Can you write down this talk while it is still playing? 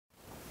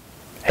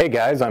Hey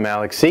guys, I'm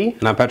Alex C.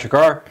 And I'm Patrick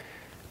R.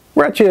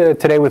 We're at you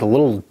today with a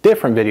little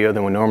different video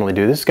than we normally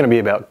do. This is going to be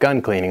about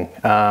gun cleaning.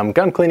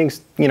 Gun cleaning's,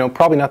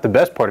 probably not the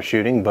best part of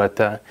shooting,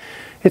 but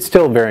it's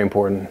still very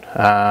important.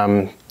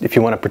 If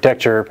you want to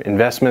protect your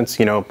investments,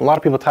 a lot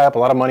of people tie up a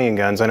lot of money in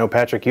guns. I know,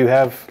 Patrick, you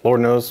have,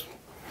 Lord knows,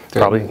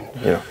 probably,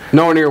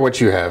 Nowhere near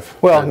what you have.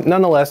 Well,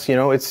 nonetheless,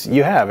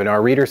 you have, and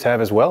our readers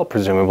have as well,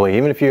 presumably.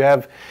 Even if you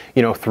have,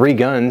 3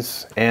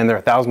 guns and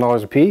they're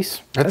 $1,000 a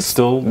piece, that's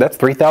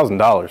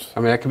 $3,000. I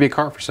mean, that could be a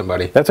car for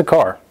somebody. That's a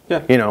car.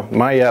 Yeah.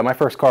 My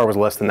first car was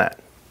less than that.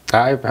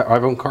 I've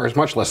owned cars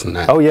much less than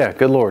that. Oh yeah,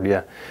 good Lord,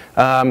 yeah.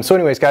 So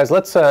anyways, guys,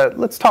 let's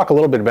talk a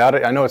little bit about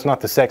it. I know it's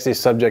not the sexiest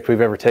subject we've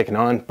ever taken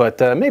on, but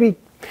maybe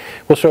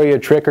we'll show you a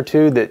trick or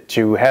two that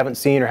you haven't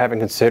seen or haven't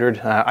considered.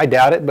 I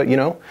doubt it, but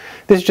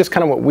this is just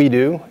kind of what we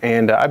do,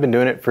 and I've been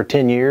doing it for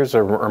 10 years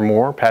or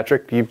more.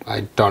 Patrick, you...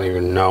 I don't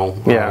even know,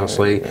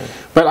 honestly. Yeah.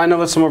 But I know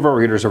that some of our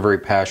readers are very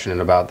passionate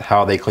about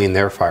how they clean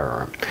their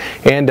firearm.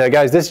 And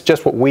guys, this is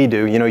just what we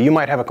do. You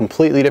might have a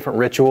completely different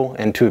ritual,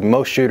 and to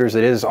most shooters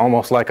it is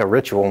almost like a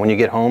ritual. When you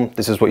get home,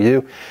 this is what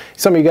you do.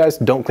 Some of you guys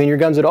don't clean your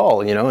guns at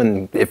all,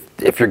 and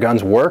if your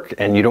guns work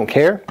and you don't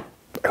care,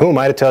 who am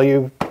I to tell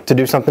you to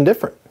do something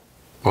different?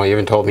 Well, you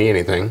haven't told me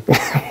anything.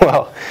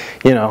 Well,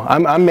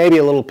 I'm maybe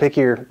a little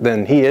pickier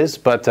than he is,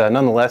 but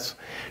nonetheless,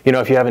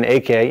 if you have an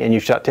AK and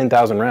you've shot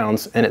 10,000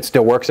 rounds and it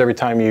still works every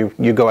time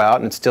you go out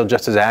and it's still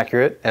just as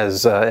accurate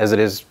as it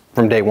is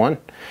from day one,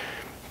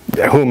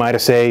 who am I to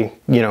say,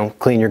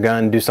 clean your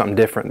gun, do something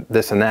different,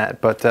 this and that,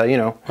 but,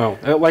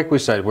 Well, like we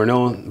said, we're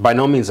by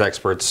no means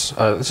experts.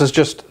 This is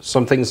just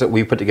some things that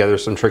we put together,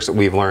 some tricks that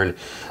we've learned.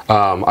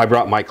 I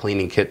brought my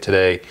cleaning kit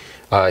today.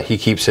 He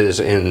keeps his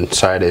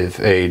inside of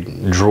a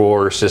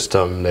drawer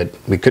system that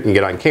we couldn't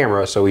get on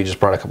camera, so we just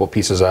brought a couple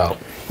pieces out.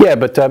 Yeah,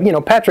 but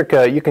Patrick,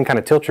 you can kind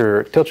of tilt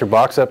your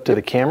box up to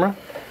the camera.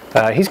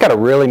 He's got a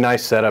really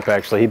nice setup,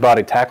 actually. He bought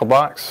a tackle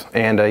box,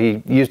 and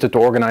he used it to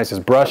organize his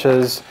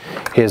brushes,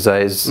 his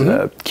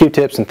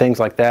Q-tips and things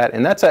like that.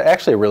 And that's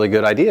actually a really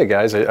good idea,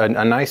 guys. A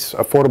nice,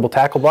 affordable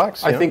tackle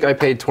box. I think I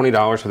paid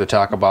 $20 for the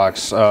tackle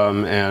box,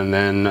 and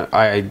then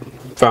I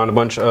found a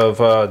bunch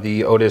of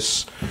the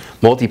Otis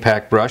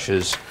multi-pack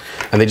brushes,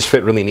 and they just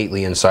fit really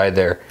neatly inside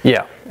there.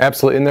 Yeah,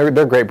 absolutely, and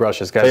they're great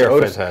brushes, guys. They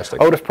are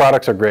fantastic. Otis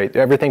products are great.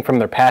 Everything from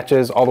their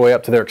patches all the way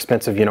up to their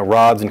expensive,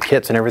 rods and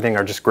kits and everything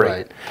are just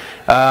great.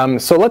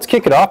 Right. So let's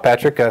kick it off,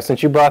 Patrick.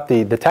 Since you brought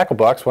the tackle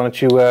box, why don't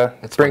you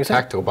bring us in?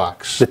 Tactile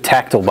box. The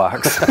tactile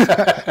box.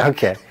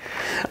 Okay.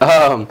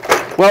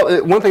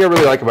 Well, one thing I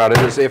really like about it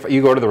is if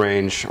you go to the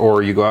range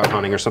or you go out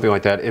hunting or something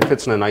like that, it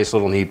fits in a nice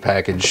little neat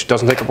package.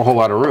 Doesn't take up a whole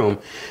lot of room,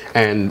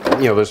 and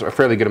there's a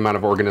fairly good amount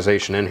of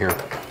organization in here.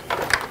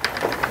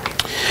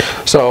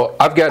 So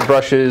I've got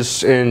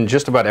brushes in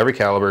just about every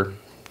caliber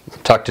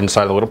tucked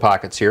inside the little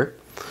pockets here.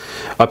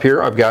 Up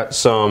here I've got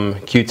some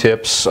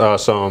Q-tips,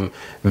 some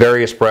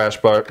various brass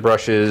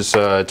brushes,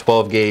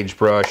 12 gauge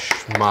brush,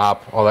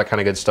 mop, all that kind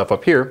of good stuff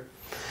up here,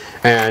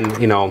 and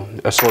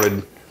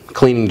assorted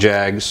cleaning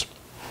jags,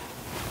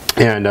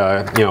 and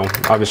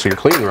obviously your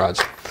cleaning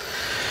rods.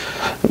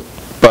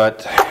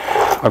 But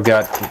I've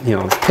got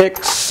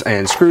picks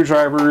and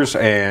screwdrivers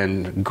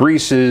and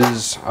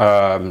greases,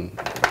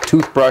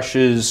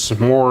 toothbrushes,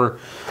 more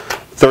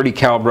 30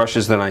 cal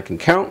brushes than I can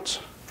count,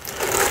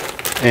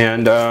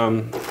 and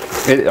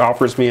it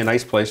offers me a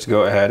nice place to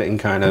go ahead and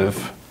kind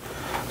of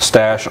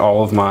stash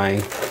all of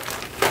my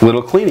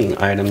little cleaning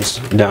items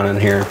down in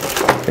here.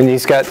 And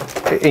he's got,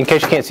 in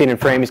case you can't see it in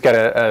frame, he's got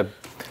a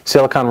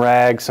silicone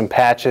rag, some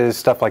patches,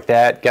 stuff like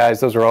that.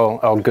 Guys, those are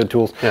all good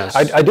tools. Yes.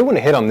 I do want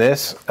to hit on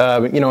this.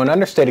 An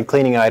understated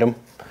cleaning item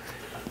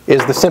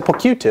is the simple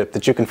Q-tip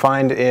that you can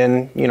find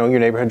in your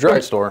neighborhood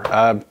drugstore.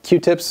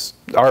 Q-tips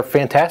are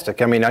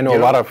fantastic. I mean, I know a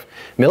lot of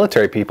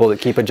military people that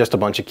keep just a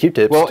bunch of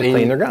Q-tips to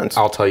clean their guns.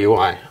 I'll tell you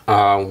why.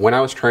 When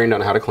I was trained on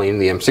how to clean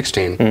the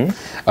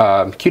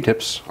M16,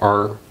 Q-tips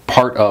are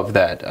part of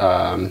that.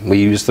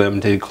 We use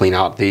them to clean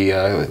out the,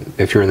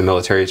 if you're in the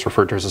military, it's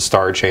referred to as a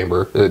star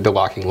chamber, the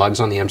locking lugs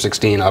on the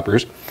M16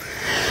 uppers,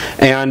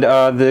 and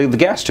the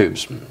gas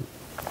tubes.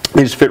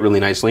 They just fit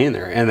really nicely in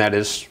there, and that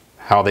is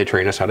how they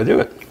train us how to do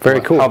it.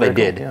 Very cool. How they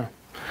did. Cool, yeah.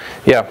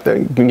 Yeah,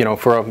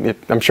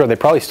 I'm sure they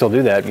probably still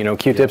do that.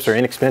 Q-tips are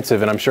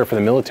inexpensive, and I'm sure for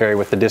the military,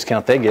 with the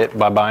discount they get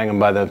by buying them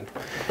by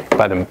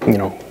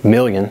the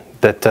million,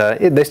 that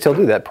they still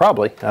do that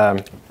probably.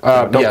 Don't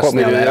quote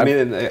me on that. I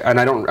mean, and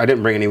I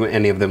didn't bring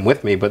any of them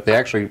with me, but they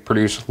actually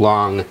produce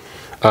long,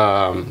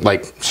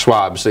 like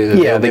swabs. They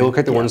look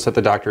like the ones that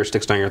the doctor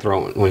sticks down your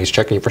throat when he's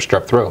checking you for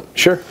strep throat.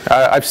 Sure,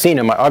 I've seen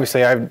them.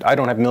 Obviously, I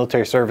don't have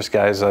military service,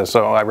 guys,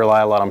 so I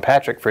rely a lot on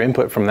Patrick for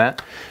input from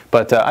that.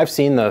 But I've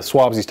seen the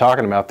swabs he's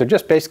talking about. They're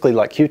just basically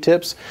like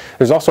Q-tips.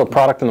 There's also a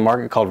product in the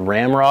market called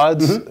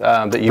ramrods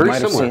that you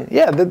might have seen.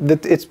 Yeah,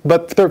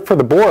 but they're for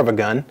the bore of a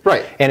gun.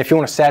 Right. And if you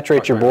want to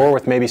saturate your bore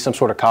with maybe some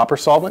sort of copper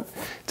solvent,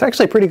 it's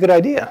actually a pretty good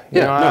idea.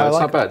 No, it's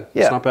not bad.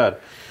 It's not bad.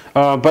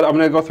 But I'm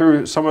going to go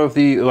through some of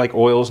the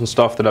oils and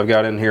stuff that I've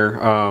got in here.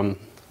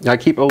 I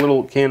keep a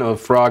little can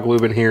of frog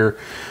lube in here.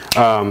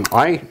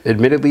 I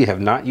admittedly have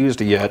not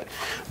used it yet,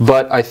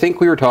 but I think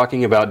we were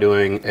talking about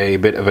doing a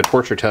bit of a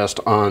torture test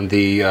on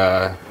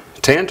the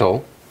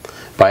Tantal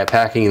by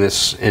packing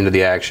this into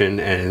the action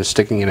and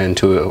sticking it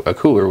into a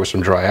cooler with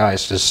some dry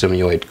ice to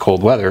simulate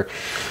cold weather,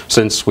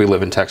 since we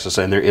live in Texas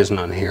and there is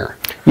none here.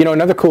 You know,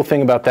 another cool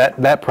thing about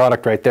that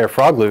product right there,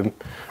 Frog Lube,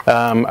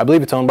 I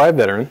believe it's owned by a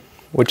veteran.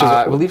 Which is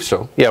I believe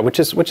so. Yeah, which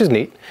is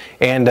neat.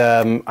 And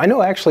I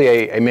know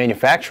actually a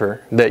manufacturer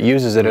that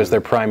uses it as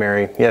their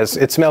primary. Yes,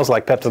 it smells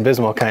like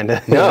Pepto-Bismol kind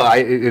of. No,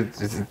 it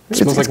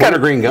smells like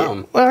wintergreen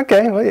gum. Well,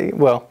 okay,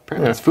 well.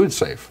 Apparently it's food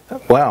safe.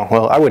 Wow,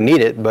 well, I wouldn't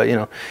eat it, but you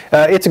know,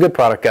 it's a good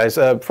product, guys.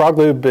 Frog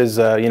Lube is,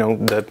 you know,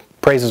 the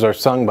praises are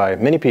sung by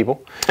many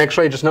people.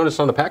 Actually, I just noticed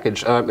on the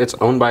package, it's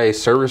owned by a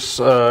service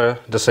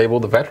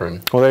disabled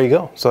veteran. Well, there you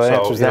go. So that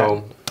answers that.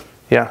 Know,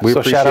 yeah,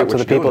 so shout out to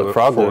the people at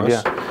Frog Lube.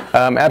 Yeah,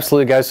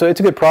 absolutely, guys. So it's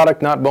a good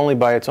product, not only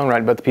by its own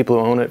right, but the people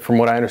who own it, from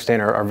what I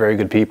understand, are very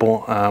good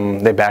people.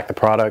 They back the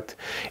product.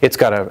 It's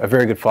got a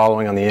very good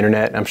following on the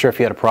internet. I'm sure if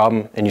you had a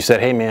problem and you said,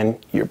 "Hey, man,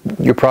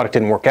 your product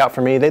didn't work out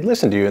for me," they'd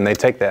listen to you and they'd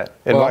take that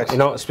advice. Well, you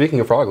know, speaking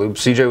of Frog Lube,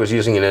 CJ was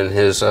using it in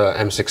his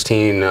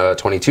M16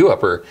 22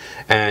 upper,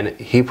 and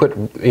he put,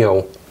 you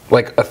know,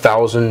 like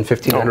 1,000,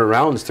 1,500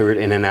 rounds through it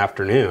in an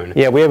afternoon.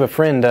 Yeah, we have a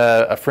friend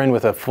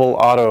with a full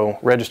auto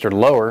registered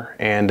lower,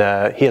 and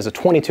he has a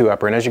 22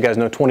 upper, and as you guys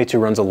know, 22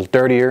 runs a little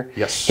dirtier.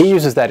 Yes. He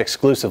uses that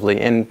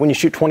exclusively, and when you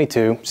shoot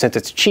 22, since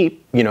it's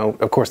cheap, you know,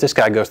 of course, this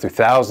guy goes through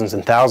thousands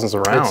and thousands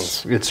of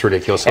rounds. It's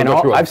ridiculous. He'll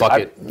go through a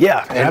bucket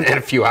in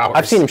a few hours.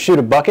 I've seen him shoot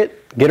a bucket,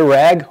 get a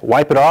rag,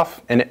 wipe it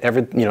off, and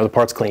the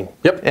part's clean.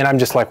 Yep. And I'm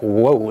just like,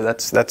 whoa,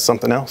 that's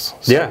something else.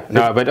 So, yeah,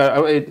 no, but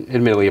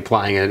admittedly,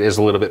 applying it is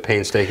a little bit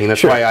painstaking.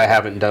 That's why I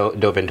haven't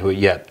dove into it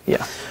yet.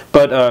 Yeah.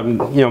 But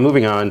you know,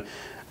 moving on,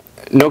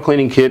 no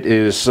cleaning kit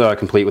is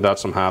complete without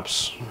some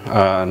hops.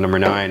 Number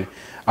 9.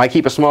 I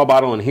keep a small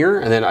bottle in here,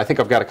 and then I think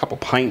I've got a couple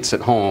pints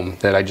at home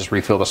that I just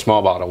refill the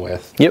small bottle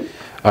with. Yep.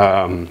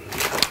 And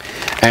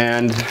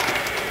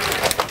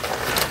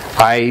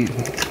I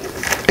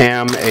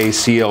am a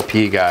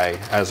CLP guy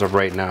as of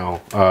right now.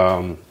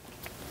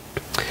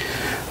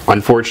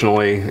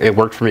 Unfortunately, it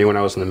worked for me when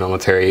I was in the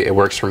military. It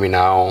works for me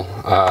now.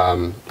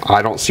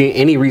 I don't see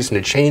any reason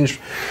to change,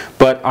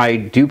 but I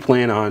do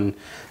plan on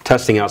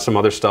testing out some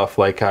other stuff.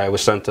 Like I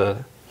was sent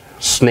a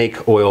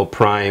snake oil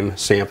prime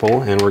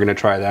sample, and we're going to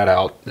try that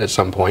out at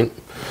some point.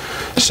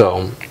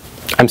 So,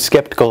 I'm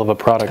skeptical of a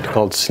product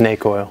called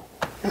snake oil.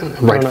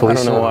 Rightfully I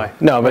don't know why.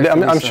 No, but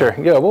I'm sure.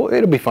 Yeah, well,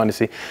 it'll be fun to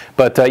see.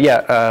 But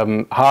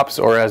yeah, hops,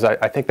 or as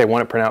I think they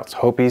want it pronounced,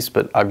 hopies,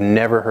 but I've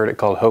never heard it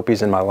called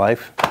hopies in my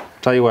life.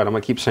 Tell you what, I'm gonna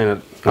keep saying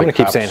it. I'm gonna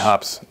keep saying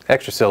hops.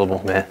 Extra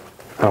syllable, man.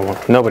 I don't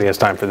want. Nobody has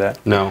time for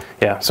that. No.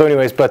 Yeah. So,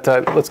 anyways, but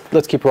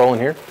let's keep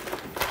rolling here.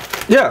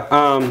 Yeah.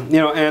 You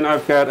know, and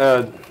I've got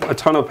a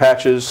ton of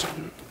patches.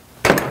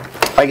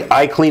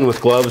 I clean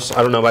with gloves.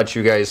 I don't know about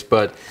you guys,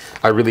 but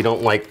I really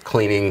don't like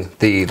cleaning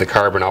the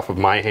carbon off of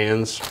my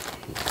hands.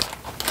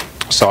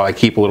 So I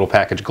keep a little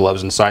package of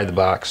gloves inside the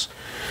box.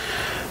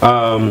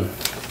 And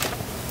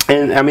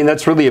I mean,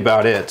 that's really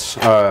about it.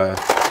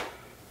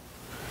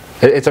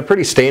 It's a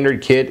pretty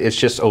standard kit. It's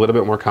just a little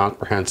bit more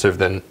comprehensive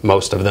than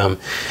most of them.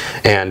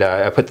 And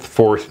I put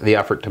forth the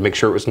effort to make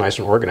sure it was nice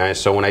and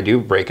organized, so when I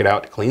do break it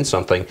out to clean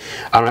something,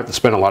 I don't have to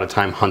spend a lot of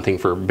time hunting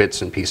for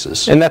bits and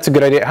pieces. And that's a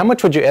good idea. How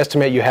much would you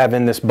estimate you have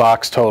in this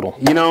box total?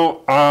 You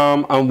know,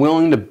 I'm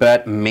willing to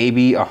bet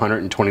maybe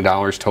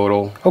 $120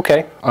 total.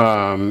 Okay.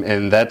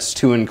 And that's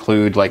to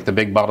include like the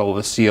big bottle of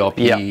the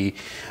CLP. Yep.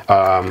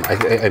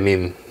 I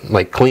mean,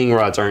 like cleaning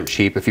rods aren't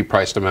cheap if you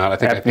priced them out. I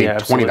think I paid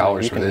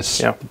 $20 for this,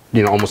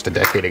 you know, almost a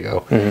decade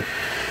ago.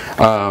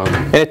 Mm-hmm.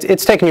 And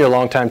it's taken you a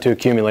long time to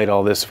accumulate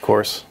all this, of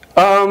course.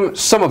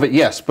 Some of it,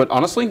 yes, but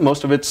honestly,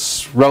 most of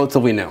it's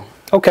relatively new.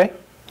 Okay.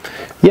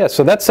 Yeah,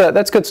 so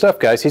that's good stuff,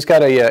 guys. He's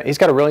got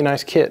a really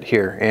nice kit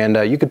here, and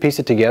you could piece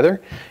it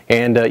together.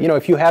 And you know,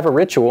 if you have a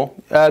ritual,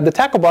 the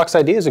tackle box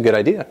idea is a good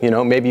idea. You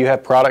know, maybe you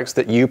have products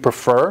that you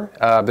prefer.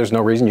 There's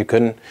no reason you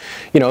couldn't,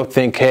 you know,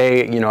 think,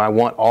 hey, you know, I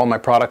want all my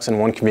products in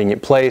one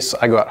convenient place.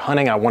 I go out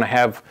hunting. I want to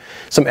have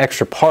some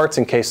extra parts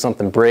in case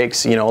something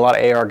breaks. You know, a lot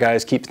of AR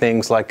guys keep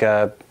things like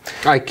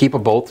I keep a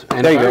bolt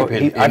and there a you go.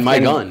 pin in my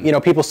gun. You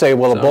know, people say,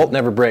 well, a bolt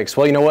never breaks.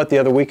 Well, you know what? The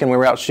other weekend we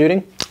were out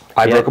shooting.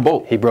 I broke a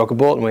bolt. He broke a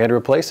bolt, and we had to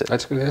replace it.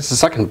 That's the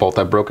second bolt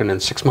I've broken in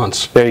 6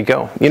 months. There you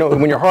go. You know,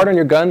 when you're hard on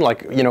your gun,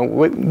 like, you know,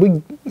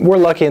 we're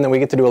lucky in that we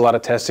get to do a lot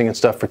of testing and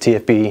stuff for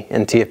TFB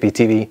and TFB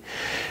TV.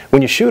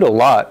 When you shoot a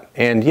lot,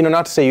 and, you know,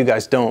 not to say you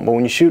guys don't, but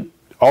when you shoot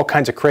all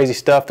kinds of crazy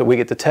stuff that we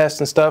get to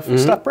test and stuff,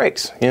 stuff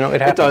breaks. You know, it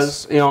happens. It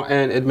does. You know,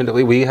 and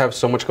admittedly, we have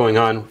so much going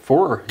on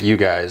for you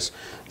guys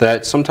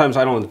that sometimes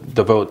I don't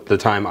devote the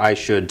time I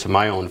should to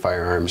my own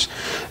firearms,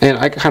 and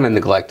I kind of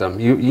neglect them.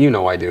 You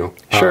know I do.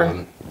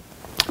 Sure.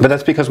 But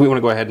that's because we want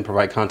to go ahead and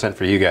provide content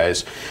for you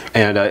guys,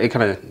 and it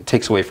kind of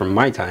takes away from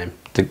my time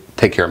to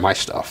take care of my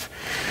stuff.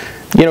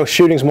 You know,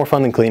 shooting's more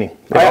fun than cleaning.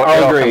 I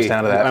agree. Comes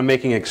down to that. I'm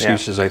making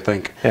excuses, I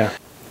think. Yeah.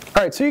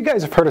 All right, so you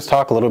guys have heard us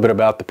talk a little bit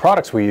about the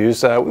products we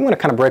use. We want to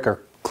kind of break our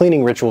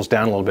cleaning rituals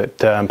down a little bit.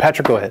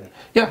 Patrick, go ahead.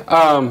 Yeah,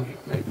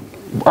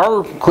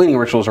 our cleaning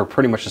rituals are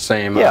pretty much the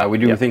same. Yeah, we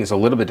do things a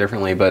little bit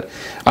differently, but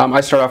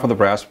I start off with a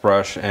brass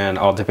brush, and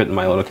I'll dip it in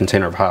my little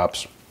container of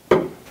hops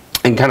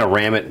and kind of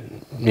ram it,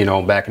 you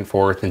know, back and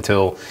forth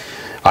until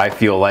I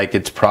feel like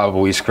it's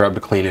probably scrubbed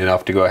clean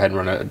enough to go ahead and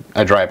run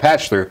a dry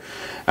patch through.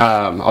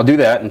 I'll do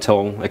that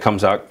until it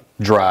comes out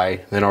dry,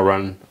 then I'll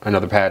run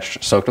another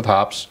patch soaked with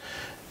hops,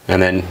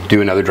 and then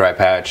do another dry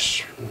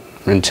patch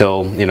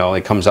until, you know,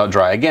 it comes out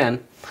dry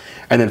again,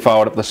 and then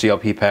follow it up with the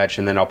CLP patch,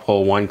 and then I'll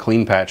pull one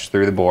clean patch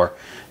through the bore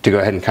to go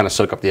ahead and kind of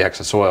soak up the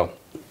excess oil.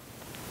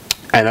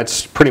 And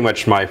that's pretty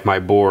much my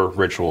bore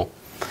ritual.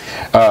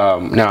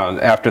 Now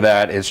after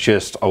that, it's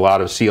just a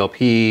lot of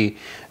CLP,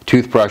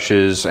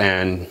 toothbrushes,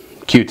 and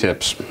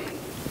Q-tips.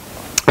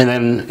 And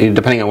then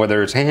depending on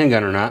whether it's a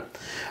handgun or not,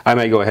 I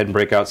might go ahead and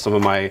break out some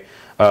of my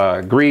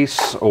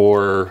grease,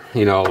 or,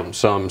 you know,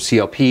 some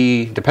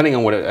CLP, depending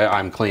on what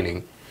I'm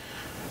cleaning.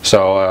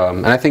 So,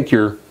 and I think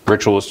your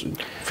ritual is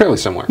fairly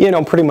similar. You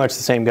know, pretty much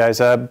the same, guys.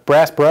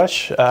 Brass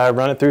brush,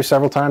 run it through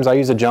several times. I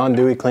use a John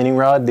Dewey cleaning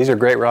rod. These are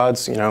great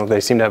rods. You know,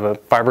 they seem to have a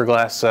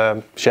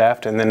fiberglass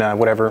shaft, and then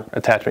whatever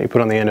attachment you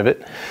put on the end of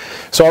it.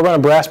 So I'll run a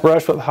brass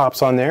brush with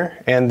hops on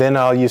there, and then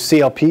I'll use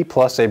CLP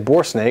plus a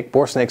bore snake.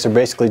 Bore snakes are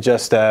basically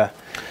just,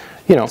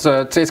 you know.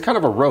 It's kind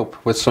of a rope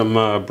with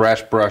some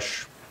brass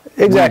brush.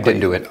 Exactly.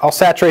 Into it. I'll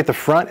saturate the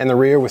front and the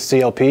rear with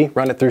CLP,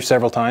 run it through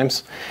several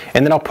times,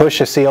 and then I'll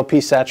push a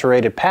CLP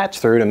saturated patch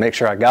through to make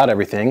sure I got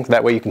everything.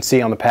 That way you can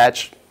see on the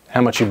patch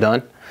how much you've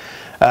done.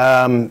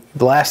 The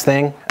last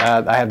thing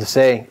I have to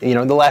say, you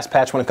know, the last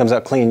patch, when it comes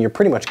out clean, you're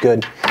pretty much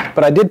good.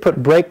 But I did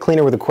put brake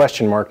cleaner with a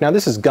question mark. Now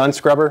this is gun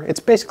scrubber.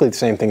 It's basically the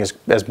same thing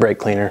as brake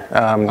cleaner.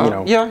 You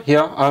know. Yeah.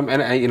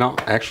 And you know,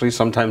 actually,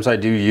 sometimes I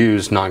do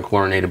use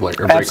non-chlorinated brake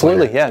cleaner.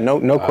 Absolutely, yeah.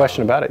 No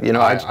question about it. You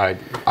know,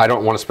 I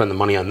don't want to spend the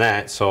money on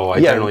that, so I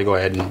generally go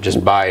ahead and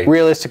just buy.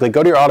 Realistically,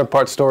 go to your auto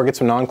parts store, get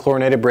some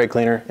non-chlorinated brake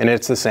cleaner, and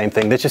it's the same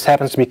thing. This just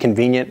happens to be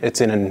convenient.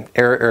 It's in an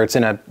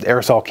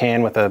aerosol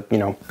can with a, you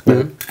know,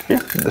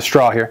 the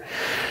straw here.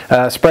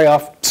 Spray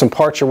off some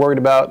parts you're worried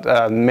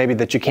about, maybe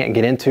that you can't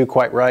get into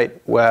quite right.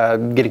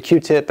 Get a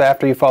Q-tip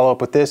after you follow up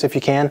with this if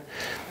you can.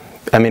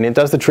 I mean, it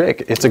does the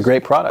trick. It's a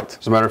great product.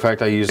 As a matter of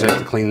fact, I used it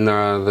to clean the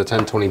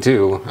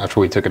 1022 after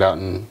we took it out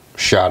and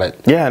shot it.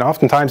 Yeah, and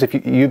oftentimes if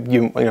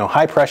you know,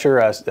 high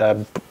pressure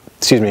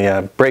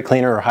brake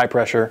cleaner or high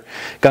pressure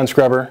gun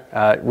scrubber,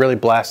 it really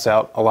blasts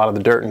out a lot of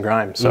the dirt and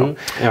grime. So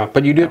yeah,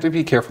 but you do have to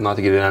be careful not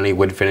to get in any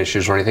wood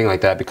finishes or anything like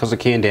that, because it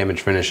can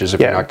damage finishes if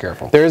you're not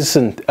careful. There is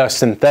a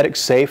synthetic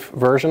safe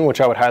version, which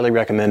I would highly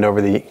recommend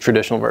over the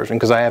traditional version,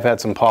 because I have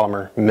had some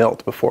polymer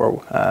melt before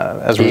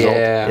as a result.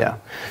 Yeah.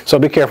 So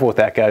be careful with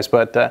that, guys.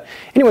 But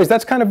anyways,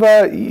 that's kind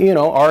of you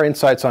know, our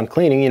insights on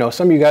cleaning. You know,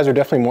 some of you guys are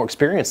definitely more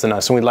experienced than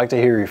us, and we'd like to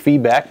hear your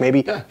feedback.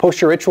 Maybe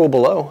post your ritual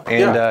below.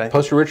 And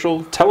post your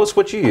ritual. Tell us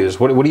what you use.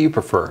 What do you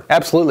prefer?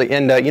 Absolutely,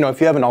 and you know, if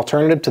you have an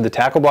alternative to the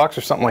tackle box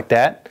or something like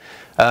that,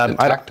 the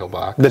tactile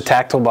box. The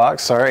tactile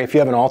box. Sorry, if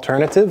you have an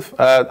alternative,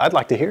 I'd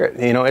like to hear it.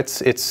 You know, it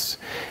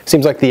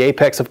seems like the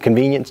apex of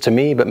convenience to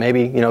me, but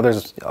maybe, you know,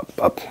 there's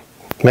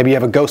maybe you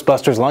have a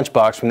Ghostbusters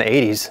lunchbox from the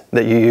 '80s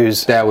that you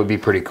use. That would be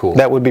pretty cool.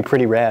 That would be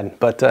pretty rad.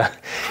 But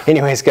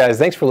anyways, guys,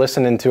 thanks for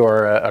listening to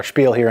our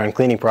spiel here on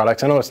cleaning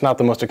products. I know it's not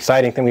the most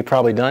exciting thing we've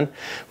probably done,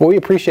 but we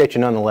appreciate you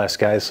nonetheless,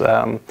 guys.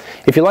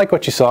 If you like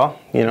what you saw,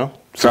 you know,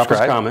 subscribe. Drop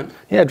us a comment.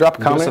 Yeah, drop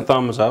a comment. Give us a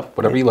thumbs up,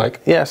 whatever you like.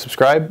 Yeah,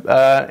 subscribe.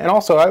 And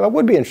also, I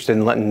would be interested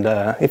in letting,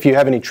 if you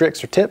have any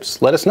tricks or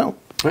tips, let us know.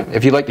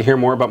 If you'd like to hear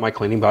more about my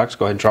cleaning box,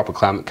 go ahead and drop a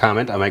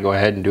comment. I might go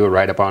ahead and do a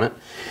write-up on it.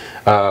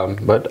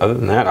 But other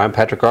than that, I'm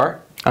Patrick R.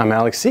 I'm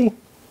Alex C.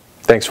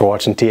 Thanks for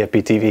watching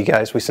TFB TV,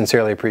 guys. We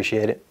sincerely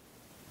appreciate it.